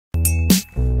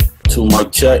2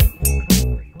 mic check.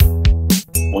 1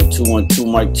 2 1 2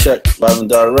 mic check. Live and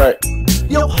direct.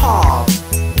 Yo, Hob,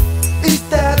 is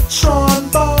that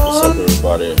trombone? What's up,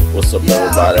 everybody? What's up,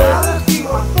 everybody?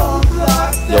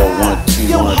 Yo, 1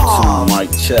 2 1 2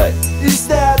 mic check. Is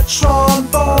that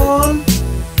trombone?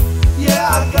 Yeah,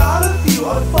 I gotta feel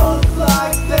a funk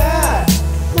like that.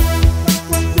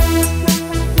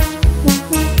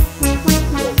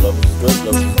 Yo, levels is good,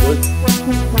 levels is good.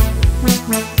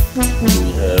 What do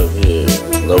we have here?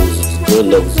 Levels is good,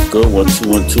 levels is good. 1 2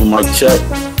 1 2 mic check.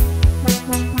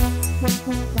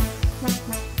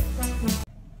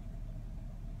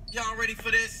 Y'all ready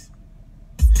for this?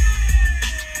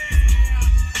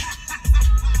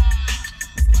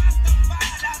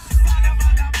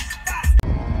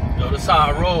 Yo, this how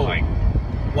I roll.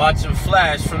 Watching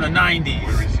Flash from the 90s.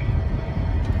 Where is he?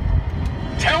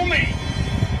 Tell me!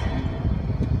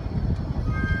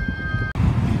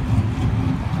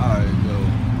 Alright, yo.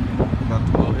 About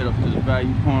to go hit up to the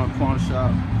value pawn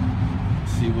shop.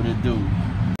 See what it do.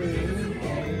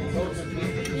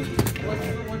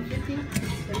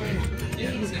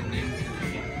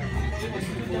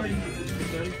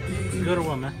 Good or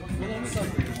what, man?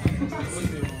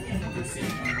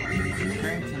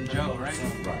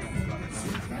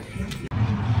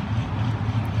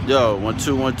 Yo, 1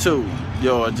 2 1 2.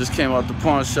 Yo, I just came out the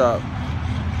pawn shop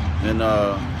and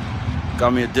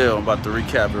got me a deal. I'm about to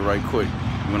recap it right quick.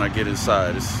 When I get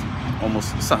inside, it's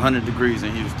 100 degrees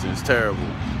in Houston. It's terrible.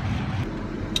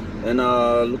 And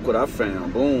look what I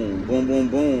found. Boom, boom, boom,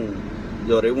 boom.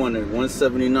 Yo, they wanted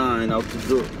 179 out the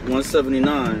door.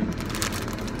 179.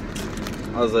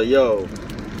 I was like, yo,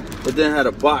 it didn't have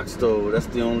a box though. That's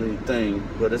the only thing.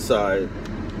 But it's alright.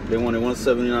 They wanted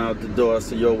 179 out the door. I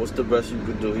said, yo, what's the best you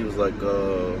could do? He was like,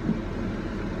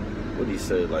 what did he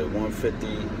say? Like 150.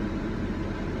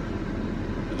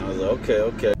 And I was like,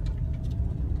 okay.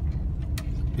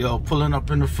 Yo, pulling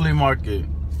up in the flea market.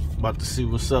 About to see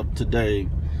what's up today.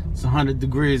 It's 100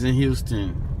 degrees in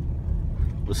Houston.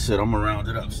 But shit, I'm gonna round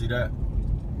it up. See that?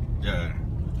 Yeah.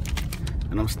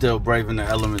 And I'm still braving the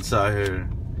elements out here.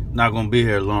 Not gonna be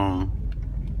here long.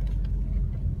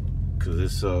 Cause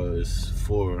it's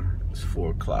 4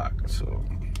 o'clock, so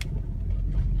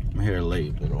I'm here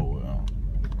late, but oh well.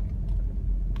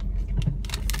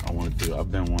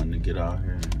 I've been wanting to get out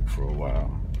here for a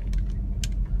while.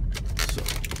 So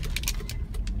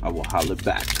I will holler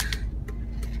back.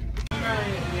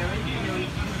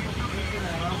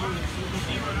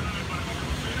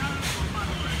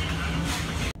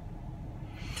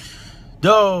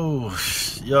 Yo,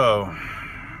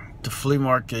 the flea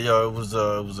market, yo, it was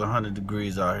 100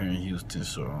 degrees out here in Houston,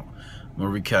 so I'm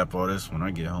gonna recap all this when I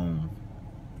get home.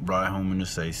 Ride home in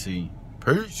this AC.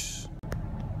 Peace.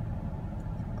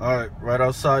 Alright, right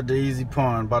outside the Easy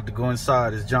Pawn, about to go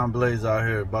inside. It's John Blaze out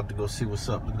here, about to go see what's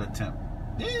up. Look at that temp.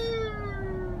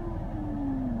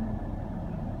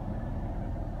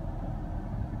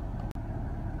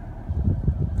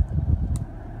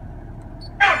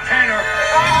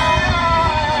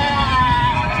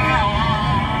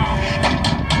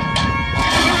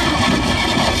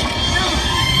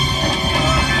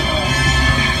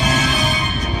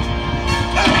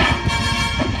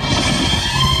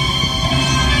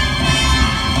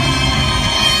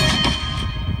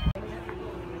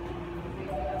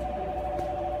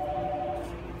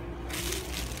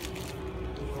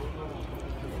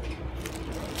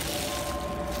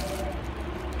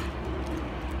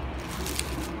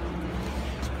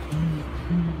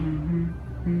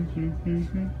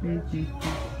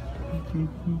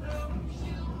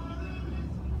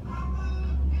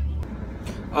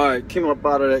 Alright, came up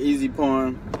out of that Easy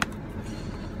Pawn.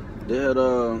 They had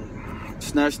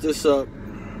snatched this up.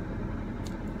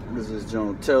 This is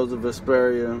John Tales of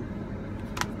Vesperia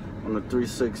on the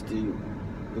 360.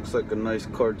 Looks like a nice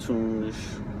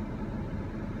cartoonish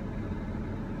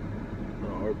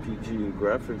RPG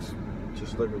graphics,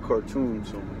 just like a cartoon.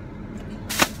 So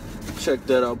check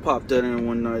that out, pop that in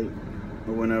one night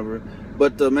or whenever.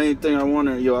 But the main thing I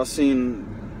wanted, I seen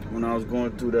when I was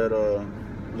going through that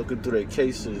looking through their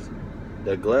cases,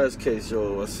 that glass case,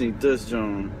 I seen this,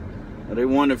 John. And they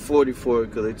wanted 40 for it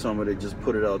because they told me they just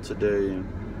put it out today. And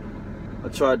I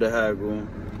tried to haggle,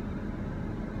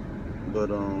 but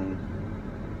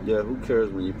yeah, who cares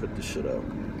when you put this shit out?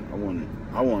 I want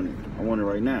it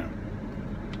right now.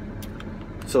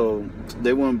 So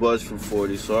they wouldn't budge for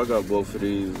 40, so I got both of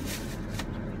these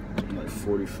like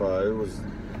 45. It was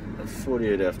like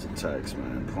 48 after tax,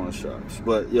 man. Pawnshops.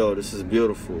 But yo, this is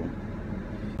beautiful.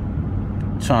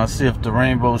 Trying to see if the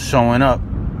rainbow's showing up.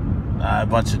 A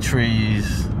bunch of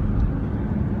trees.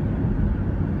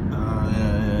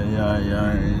 Yeah.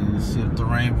 Alright, see if the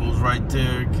rainbow's right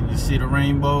there. Can you see the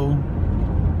rainbow?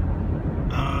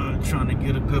 Trying to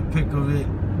get a good pic of it.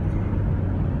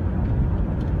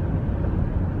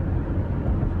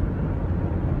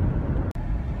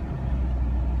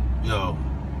 Yo,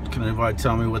 can anybody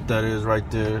tell me what that is right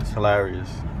there? It's hilarious.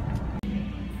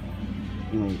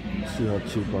 See how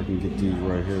cheap I can get these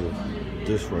right here.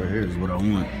 This right here is what I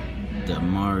want. That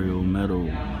Mario Metal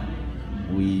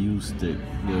Wii U stick.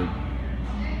 Yeah.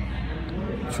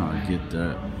 Trying to get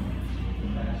that.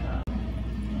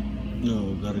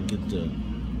 Yo, gotta get that.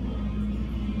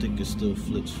 I think it still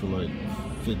flips for like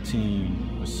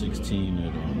 15 or 16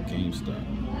 at GameStop.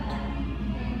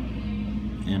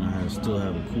 And I still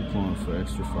have a coupon for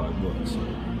extra $5, so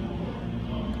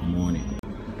I'm on it.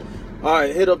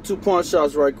 Alright, hit up 2 pawn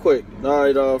shops right quick.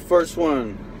 Alright, first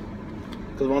one.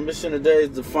 Because my mission today is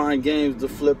to find games to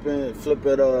flip at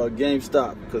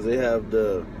GameStop. Because they have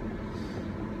the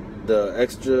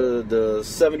extra, the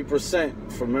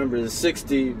 70% for members is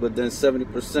 60, but then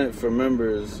 70% for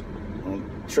members on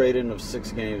trade-in of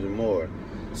 6 games or more.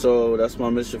 So that's my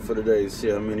mission for today, see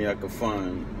how many I can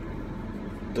find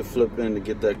to flip in to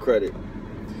get that credit.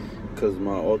 Because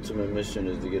my ultimate mission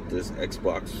is to get this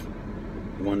Xbox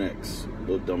One X,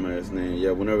 little dumbass name.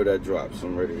 Yeah, whenever that drops,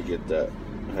 I'm ready to get that.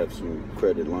 I have some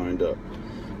credit lined up.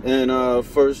 And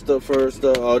first, oh,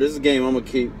 this is a game I'm gonna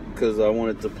keep because I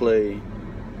wanted to play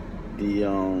the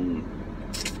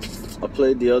I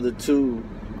played the other 2.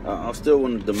 I still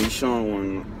want the Michonne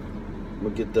one.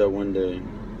 We'll get that one day.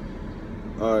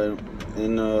 Alright,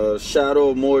 and Shadow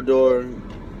of Mordor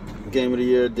Game of the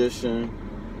Year edition.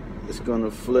 It's gonna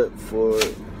flip for,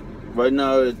 right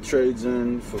now it trades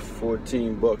in for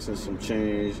 $14 and some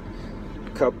change.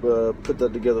 Put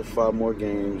that together, 5 more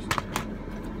games.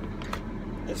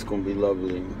 It's gonna be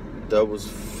lovely. That was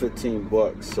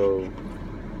 $15, so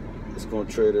it's gonna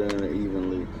trade it in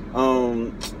evenly.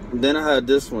 Then I had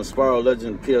this one, Spiral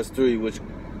Legend PS3, which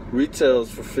retails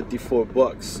for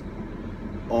 $54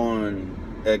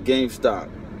 at GameStop,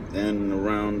 and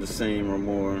around the same or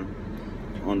more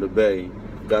on the Bay.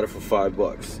 Got it for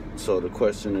 $5. So the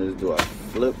question is, do I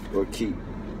flip or keep?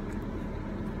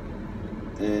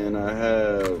 And I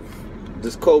have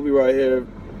this Kobe right here,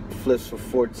 flips for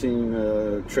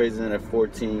 14, trades in at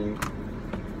 14.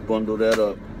 Bundle that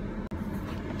up.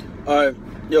 Alright,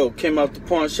 yo, came out the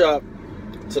pawn shop.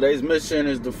 Today's mission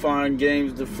is to find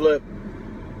games to flip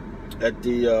at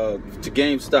the to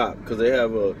GameStop, because they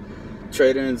have a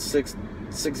trade in 6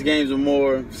 games or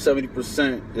more.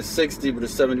 70%. It's 60, but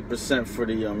it's 70% for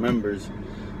the members.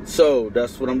 So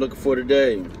that's what I'm looking for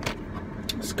today.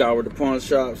 Scoured the pawn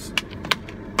shops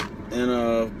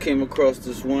and came across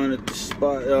this one at the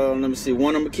spot. Let me see.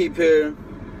 One I'm gonna keep here.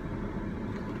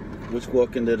 Which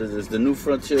Walking Dead is this? The New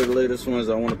Frontier, the latest ones.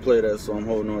 I want to play that, so I'm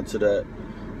holding on to that.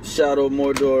 Shadow of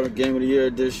Mordor Game of the Year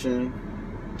edition.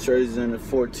 Trades in at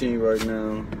 14 right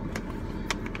now.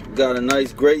 Got a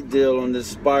nice, great deal on this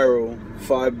Spiral,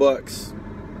 $5.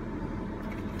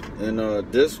 And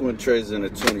this one trades in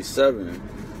at 27.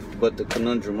 But the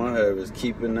conundrum I have is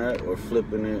keeping that or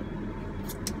flipping it.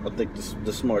 I think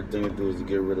the smart thing to do is to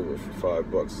get rid of it for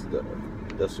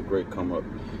 $5. That's a great come up.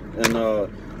 And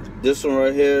this one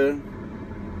right here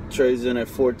trades in at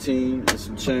 14 and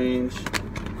some change.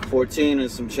 14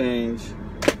 and some change.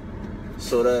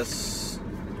 So that's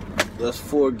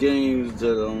 4 games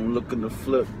that I'm looking to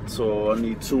flip. So I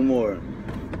need 2 more.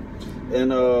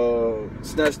 And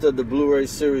snatched up the Blu-ray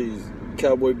series,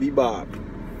 Cowboy Bebop.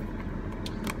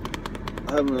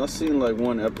 I've seen like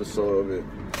 1 episode of it.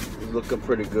 It's looking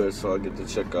pretty good, so I get to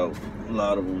check out a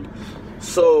lot of them.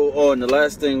 So, oh, and the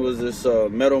last thing was this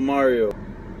Metal Mario.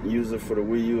 Use it for the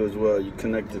Wii U as well. You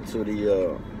connect it to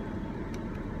the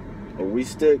a Wii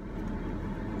stick.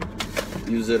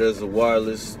 Use it as a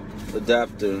wireless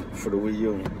adapter for the Wii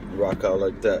U. Rock out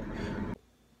like that.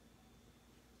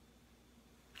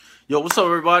 Yo, what's up,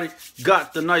 everybody?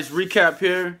 Got the nice recap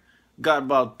here. Got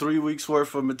about 3 weeks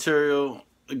worth of material.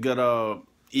 Got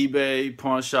eBay,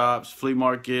 pawn shops, flea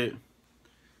market,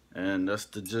 and that's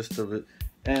the gist of it.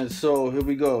 And so here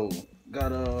we go.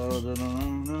 Got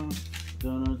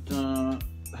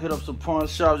hit up some pawn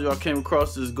shops. Y'all came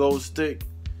across this gold stick.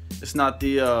 It's not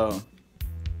the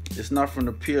it's not from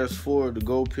the PS4, the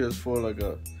gold PS4 like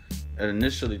I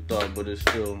initially thought, but it's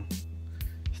still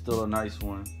a nice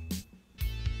one.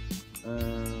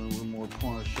 One more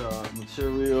pawn shop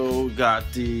material. Got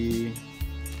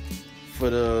for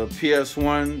the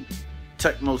PS1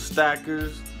 Techno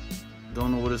Stackers.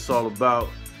 Don't know what it's all about,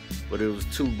 but it was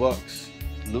 $2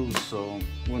 loose, so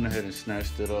went ahead and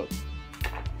snatched it up.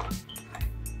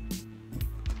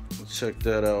 check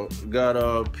that out. Got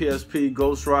a PSP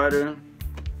Ghost Rider,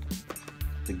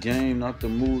 the game, not the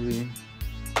movie.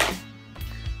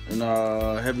 And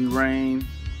Heavy Rain,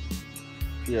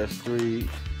 PS3,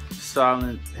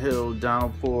 Silent Hill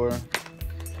Downpour,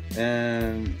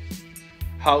 and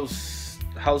House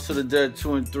of the Dead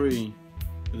 2 and 3,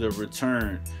 The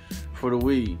Return for the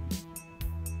Wii.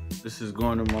 This is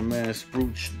going to my man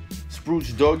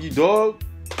Sprooch Doggy Dog.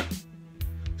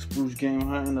 Sprooch Game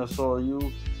Hunting, that's all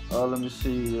you. Let me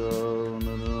see,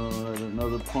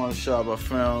 another pawn shop I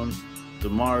found, the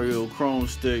Mario Chrome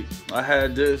Stick. I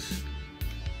had this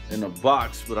in a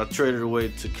box, but I traded away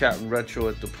to Captain Retro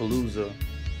at the Palooza.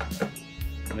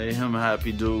 Made him a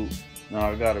happy dude.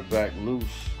 Now I got it back loose.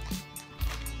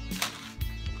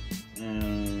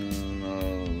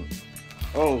 And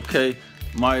okay,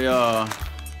 my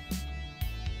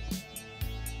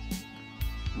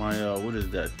what is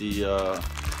that? The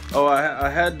I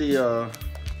had the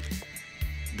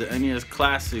NES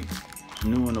Classic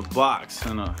new in a box,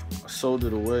 and I sold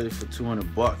it away for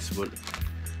 $200, but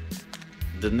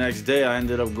the next day I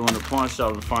ended up going to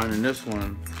Pawnshops and finding this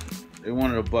one. They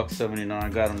wanted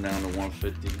 $1.79, got them down to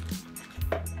 $1.50.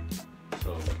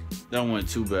 So that wasn't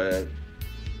too bad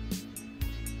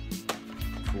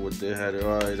for what they had.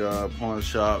 Alright,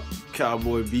 Pawnshop,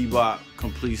 Cowboy Bebop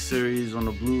complete series on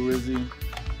the Blue Rizzy.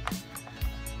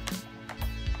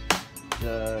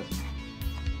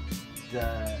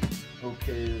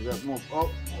 Okay, is that more? Oh,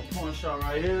 Pawnshop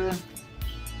right here.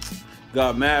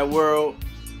 Got Mad World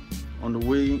on the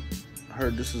Wii. I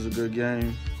heard this is a good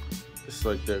game. It's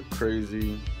like that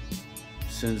crazy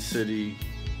Sin City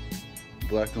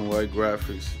black and white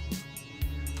graphics.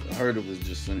 I heard it was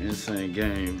just an insane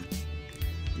game.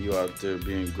 You out there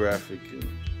being graphic and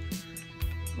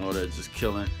all that, just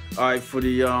killing. All right, for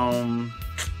the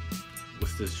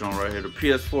what's this joint right here? The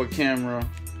PS4 camera.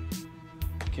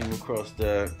 Came across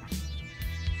that.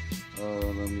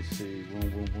 Let me see. Boom,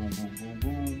 boom, boom, boom, boom,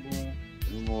 boom,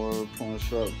 boom. More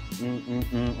Pawnshop.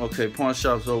 Okay,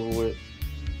 Pawnshop's over with.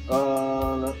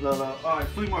 All right,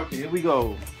 flea market. Here we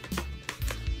go.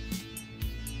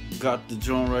 Got the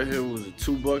joint right here. Was it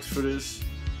 $2 for this?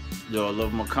 Yo, I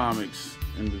love my comics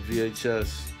and the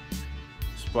VHS.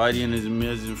 Spidey and his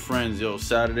Amazing Friends. Yo,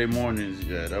 Saturday mornings.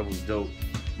 Yeah, that was dope.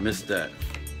 Missed that.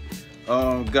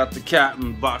 Got the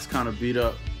Captain. Box kind of beat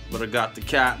up, but I got the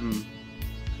Captain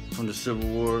from the Civil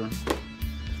War.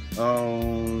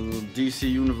 DC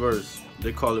Universe.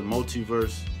 They call it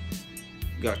Multiverse.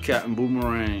 Got Captain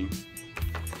Boomerang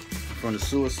from the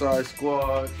Suicide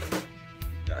Squad.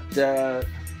 Got that.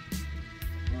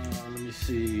 Let me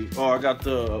see. Oh, I got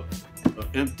the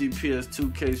empty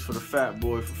PS2 case for the Fat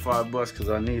Boy for $5 because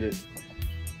I needed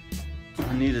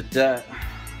that.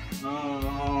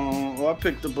 I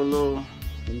picked up a little.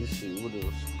 Let me see what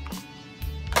else.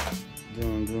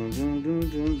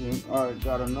 All right,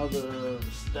 got another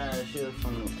stash here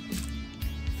from the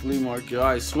flea market. All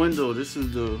right, Swindle. This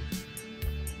is the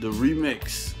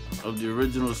remix of the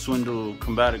original Swindle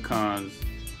Combaticons.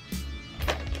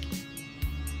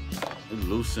 It's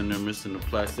loose in there, missing the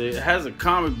plastic. It has a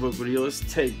comic book, but yo, it's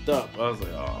taped up. I was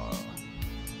like, oh.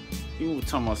 He was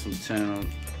talking about some 10.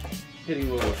 Hit him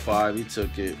with a 5. He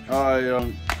took it. All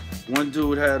right, one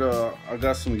dude had I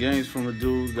got some games from a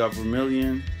dude. Got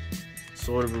Vermilion,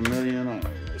 Sword of Vermilion. Oh,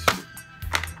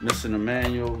 missing the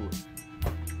manual.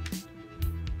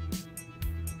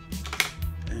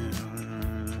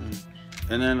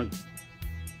 And then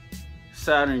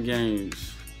Saturn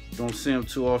games. Don't see them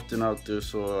too often out there,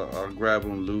 so I'll grab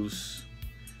them loose,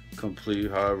 complete,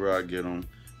 however I get them.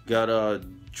 Got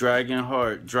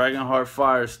Dragonheart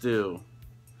Fire Steel.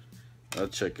 I'll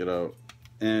check it out.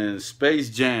 And Space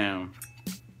Jam.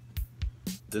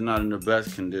 They're not in the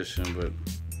best condition, but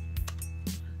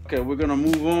okay, we're gonna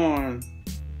move on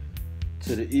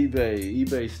to the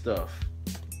eBay stuff.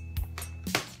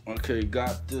 Okay,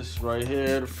 got this right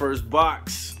here, the first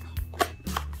box.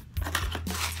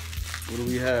 What do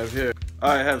we have here?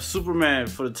 I have Superman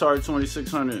for the Atari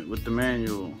 2600 with the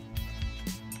manual.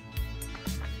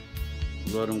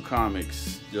 Love them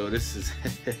comics. Yo, this is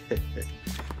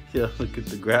yo, look at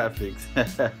the graphics.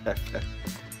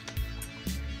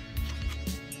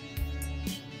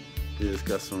 It's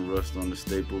got some rust on the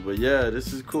staple, but yeah,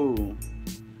 this is cool.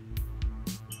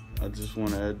 I just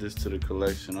want to add this to the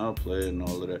collection. I'll play it and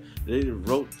all of that. They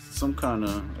wrote some kind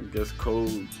of, I guess,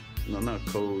 code. No, not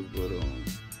code, but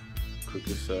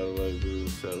crooked satellite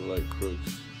views, satellite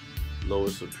crooks,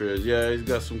 lowest appears. Yeah, he's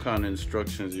got some kind of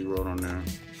instructions he wrote on there.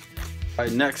 All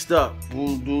right, next up.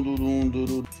 All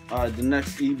right, the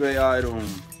next eBay item.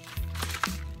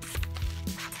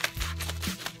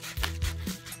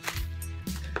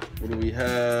 What do we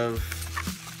have?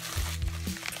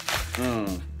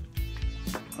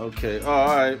 Okay. Oh,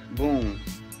 all right. Boom.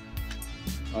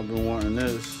 I've been wanting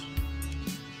this.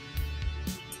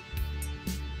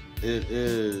 It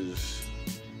is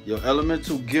your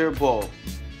Elemental Gear Ball.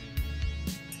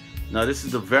 Now this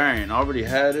is the variant. I already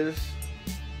had this.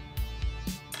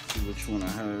 Let's see which one I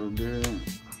have there.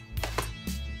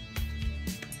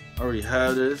 I already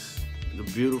have this. The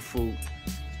beautiful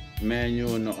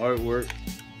manual and the artwork.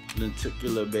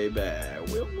 Lenticular baby.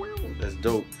 That's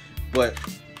dope. But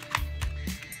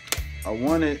I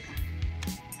wanted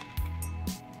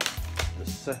the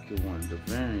second one, the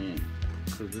variant.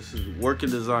 Because this is Working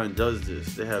Design does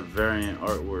this. They have variant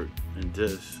artwork in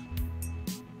this.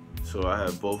 So I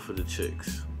have both of the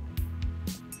chicks.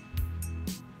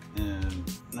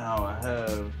 And now I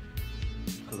have,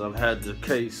 because I've had the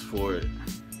case for it.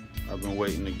 I've been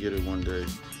waiting to get it one day.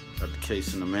 Got the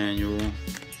case and the manual.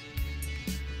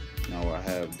 Now I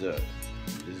have that.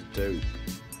 It's dope.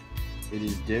 It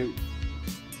is dope.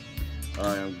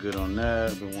 Alright, I'm good on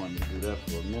that. Been wanting to do that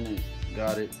for a minute.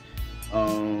 Got it. Let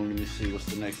me see what's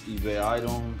the next eBay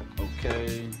item.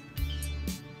 Okay.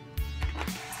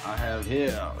 I have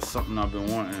here something I've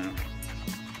been wanting.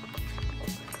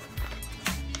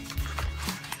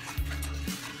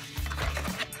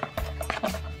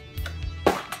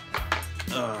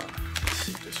 Let's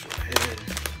see this right here.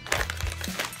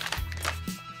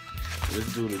 This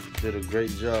dude did a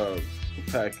great job of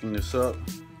packing this up.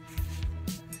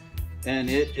 And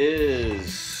it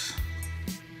is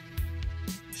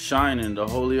Shining, the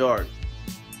Holy Ark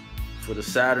for the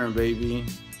Saturn, baby.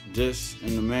 This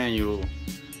and the manual,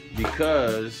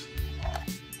 because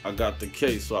I got the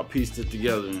case, so I pieced it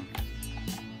together.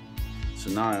 So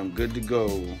now I'm good to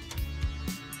go.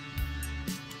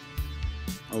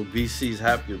 Oh, BC's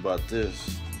happy about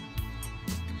this.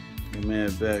 My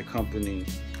man, Bad Company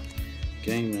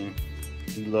Gaming.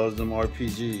 He loves them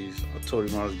RPGs. I told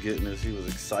him I was getting this. He was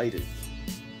excited.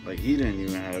 Like, he didn't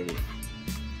even have it.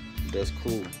 That's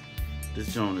cool.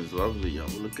 This joint is lovely, yo.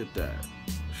 Look at that.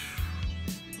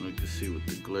 You can see with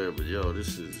the glare, but yo,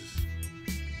 this is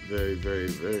very, very,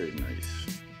 very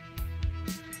nice.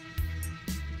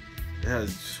 It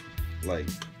has like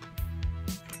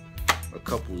a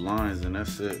couple lines and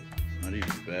that's it. Not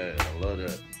even bad. I love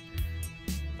that.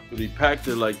 But he packed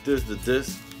it like this, the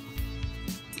disc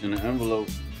in the envelope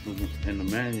and the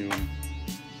manual.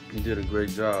 He did a great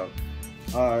job.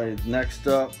 Alright, next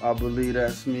up, I believe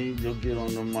that's me. You'll get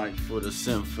on the mic for the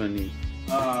symphony.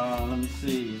 Let me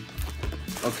see.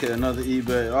 Okay, another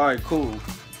eBay. Alright, cool.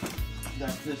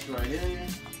 Got this right here.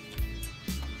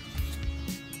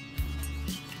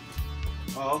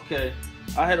 Oh, okay.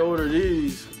 I had ordered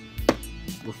these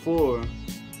before.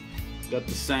 Got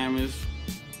the Samus,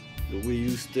 the Wii U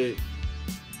stick,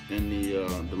 and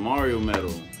the Mario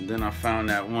medal. And then I found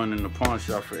that one in the pawn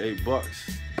shop for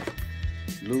 $8.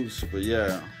 Loose, but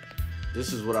yeah.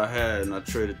 This is what I had, and I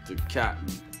traded to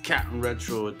Captain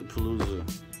Retro at the Palooza.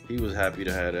 He was happy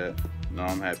to have that. Now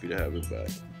I'm happy to have it back.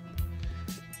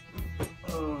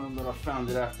 But I found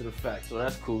it after the fact, so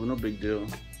that's cool. No big deal.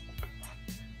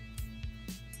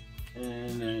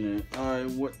 And then, alright,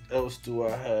 what else do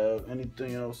I have?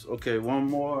 Anything else? Okay, one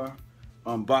more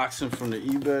unboxing from the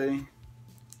eBay.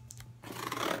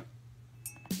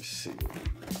 Let's see.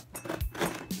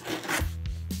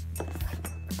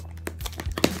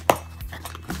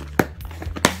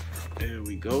 There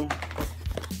we go.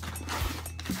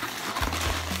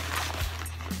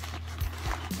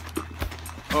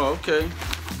 Oh, okay.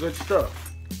 Good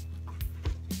stuff.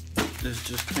 This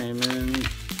just came in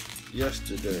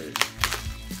yesterday.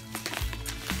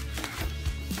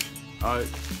 Alright,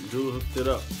 dude hooked it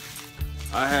up.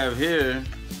 I have here,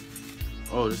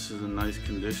 oh, this is a nice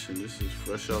condition. This is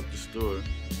fresh out the store.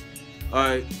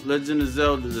 Alright, Legend of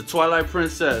Zelda, the Twilight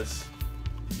Princess,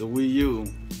 the Wii U,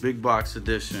 big box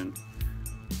edition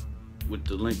with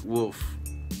the Link Wolf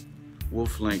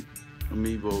Link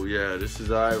amiibo. Yeah, this is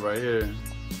alright right here.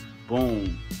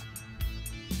 Boom.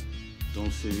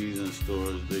 Don't see these in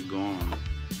stores, they're gone.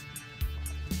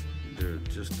 They're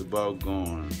just about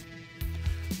gone.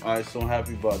 Alright, so I'm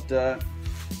happy about that.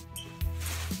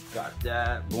 Got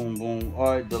that. Boom, boom.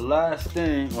 Alright, the last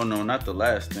thing. Oh, no, not the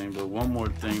last thing, but one more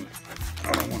thing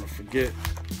I don't want to forget.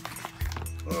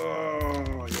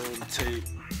 Oh, yo, the tape.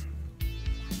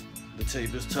 The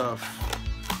tape is tough.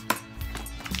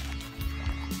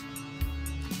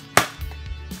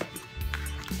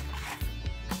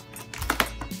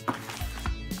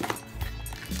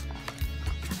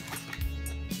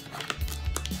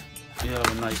 We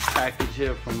have a nice package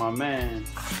here from my man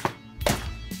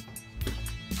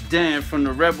Dan from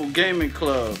the Rebel Gaming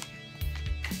Club.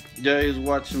 Yeah, he was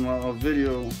watching my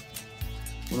video,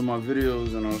 one of my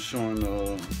videos, and I was showing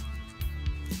the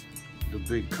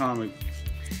big comic,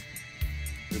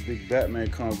 the big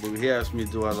Batman comic book. He asked me,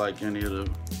 do I like any of the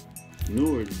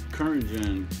newer, current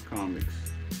gen comics?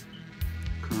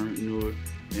 Current, newer.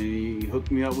 And he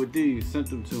hooked me up with these, sent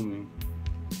them to me.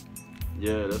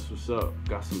 Yeah, that's what's up.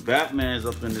 Got some Batmans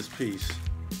up in this piece.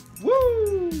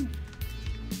 Woo!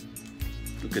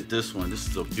 Look at this one. This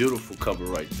is a beautiful cover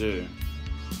right there.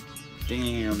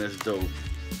 Damn, that's dope.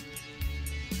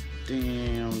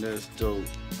 Damn, that's dope.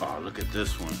 Oh, look at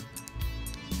this one.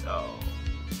 Oh.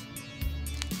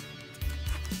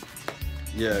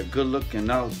 Yeah, good looking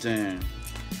out, damn.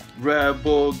 Red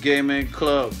Bull Gaming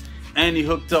Club. And he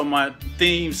hooked up my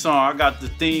theme song. I got the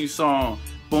theme song.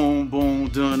 Boom, boom,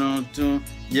 dun, dun, dun.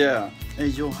 Yeah. Hey,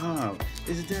 yo, how?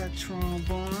 Is that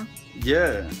trombone?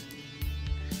 Yeah.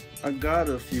 I got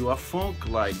a few. I funk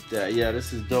like that. Yeah,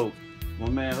 this is dope. My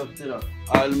man hooked it up.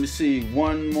 All right, let me see.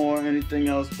 One more. Anything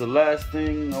else? The last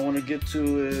thing I want to get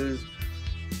to is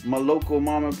my local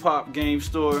mom and pop game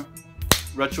store,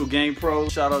 Retro Game Pro.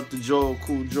 Shout out to Joel,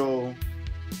 Cool Joel.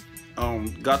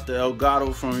 Got the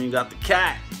Elgato from him. Got the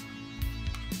cat.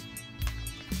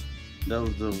 That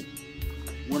was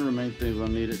one of the main things I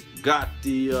needed. Got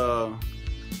the AV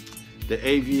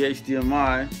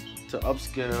HDMI to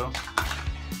upscale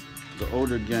the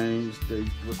older games. They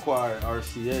require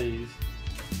RCAs.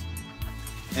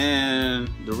 And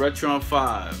the Retron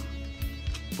 5.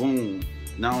 Boom.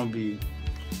 Now I'm be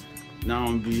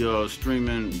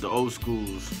streaming the old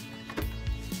schools.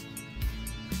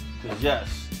 Cause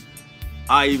yes,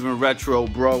 I even retro,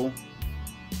 bro.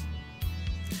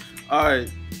 All right.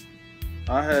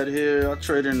 I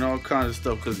traded in all kinds of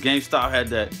stuff because GameStop had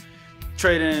that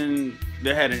trading.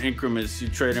 They had in increments. You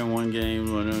trade in one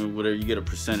game, whatever, you get a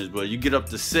percentage. But you get up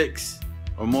to 6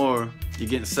 or more, you're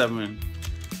getting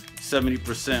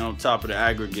 70% on top of the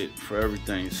aggregate for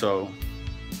everything. So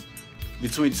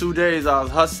between 2 days, I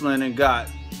was hustling and got.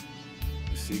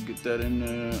 Let's see, get that in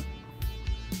there.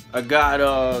 I got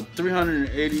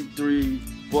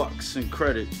 $383 in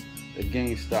credit at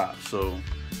GameStop. So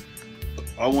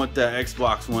I want that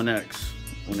Xbox One X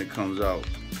when it comes out.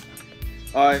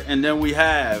 All right, and then we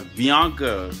have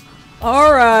Bianca.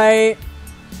 All right,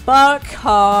 fuck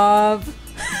Hob.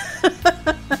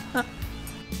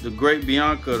 The great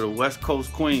Bianca, the West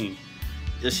Coast queen.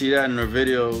 Yeah, she had in her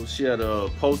video, she had a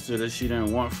poster that she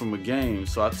didn't want from a game.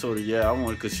 So I told her, yeah, I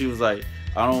want it, because she was like,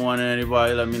 I don't want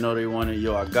anybody, let me know they want it.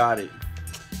 Yo, I got it.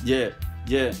 Yeah,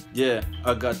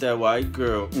 I got that white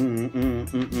girl.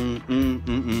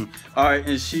 All right,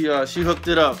 and she hooked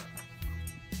it up.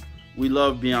 We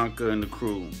love Bianca and the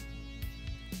crew.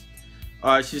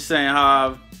 All right, she's saying,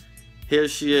 hi, here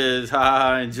she is.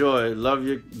 Ha, enjoy. Love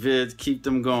your vids. Keep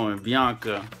them going.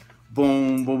 Bianca.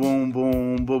 Boom, boom, boom,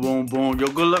 boom, boom, boom, boom. Yo,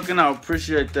 good looking out.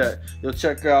 Appreciate that. Yo,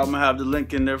 check her out. I'm gonna have the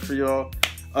link in there for y'all.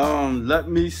 Let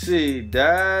me see.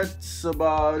 That's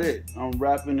about it. I'm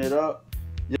wrapping it up.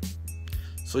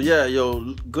 So yeah,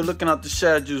 yo, good looking out the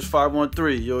Shad Juice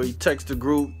 513. Yo, he texted the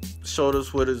group, showed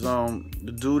us what his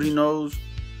the dude he knows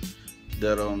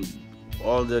that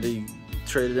all that he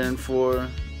traded in for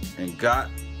and got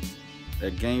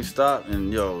at GameStop,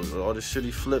 and yo, all the shit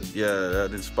he flipped, yeah,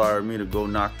 that inspired me to go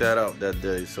knock that out that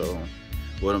day. So,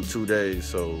 with them 2 days.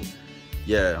 So,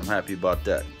 yeah, I'm happy about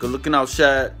that. Good looking out,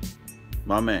 Shad,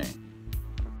 my man.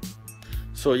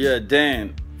 So yeah,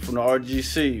 Dan from the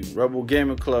RGC Rebel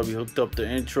Gaming Club, he hooked up the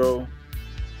intro,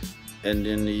 and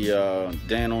then the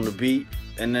Dan on the beat,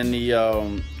 and then the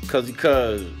Cuzzy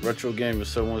Cuz Retro Gamer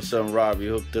 717 Rob, he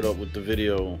hooked it up with the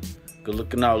video. Good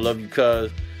looking out, love you,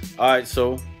 cuz. All right,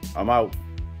 so I'm out.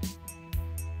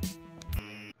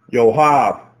 Yo,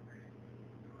 Hob.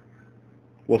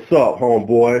 What's up,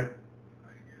 homeboy?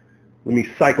 Let me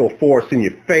Psycho Force in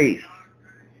your face.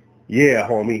 Yeah,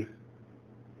 homie.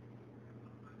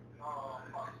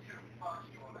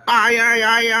 Ay, ay,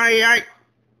 ay, ay, ay.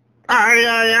 Ay,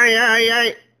 ay, ay, ay,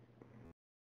 ay.